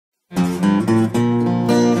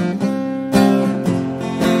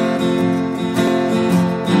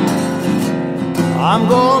I'm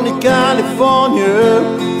going to California,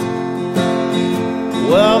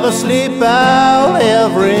 where they sleep out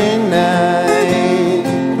every night.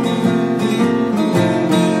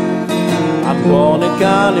 I'm going to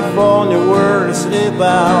California, where they sleep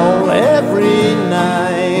out every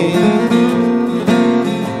night.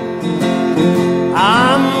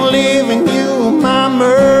 I'm leaving you,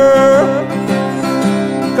 mama,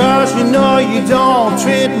 'cause you know you don't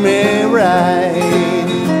treat me right.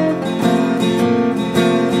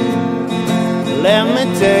 Let me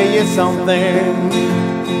tell you something,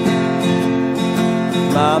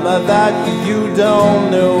 mama, that you don't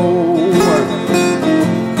know.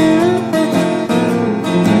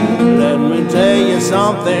 Let me tell you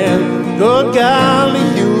something, good golly,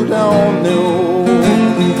 you don't know.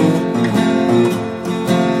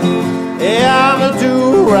 Yeah, I'm a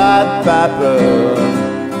do-right papa,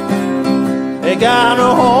 I got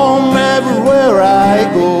a home everywhere I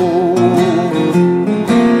go.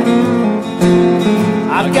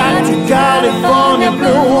 I've got to California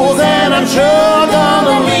blues, and I'm sure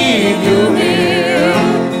gonna leave you here.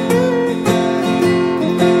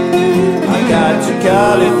 I got to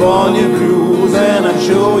California blues, and I'm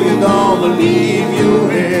sure you're gonna leave you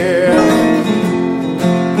here.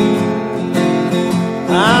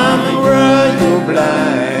 I'm royal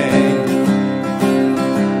blind,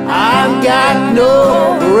 I've got no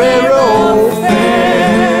railroad fare.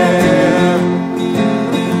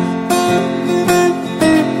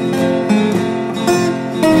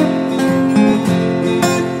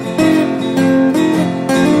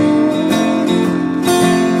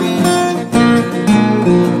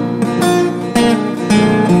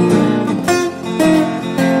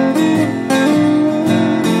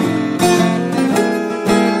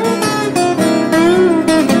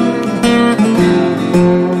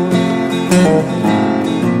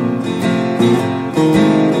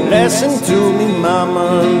 Listen to me, mama,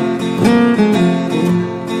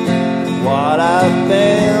 what I've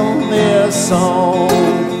been this song.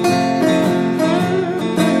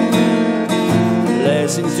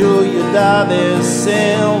 Listen to your daddy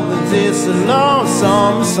sing this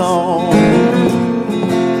lonesome song.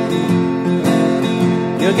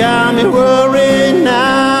 You got me worried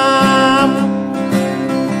now,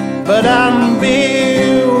 but I'm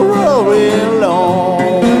being rolling along.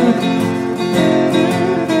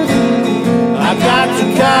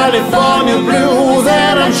 California blues,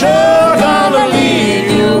 and I'm sure gonna leave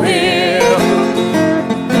you here.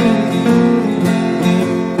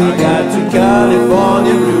 I got to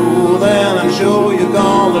California blues, and I'm sure you're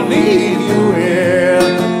gonna leave you here.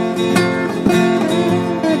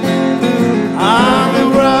 I'm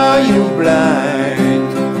royal blind,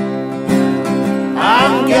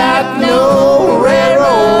 I've got no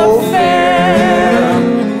railroad fare.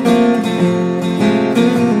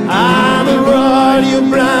 You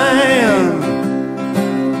blind,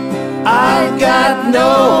 I've got no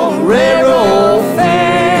railroad fare.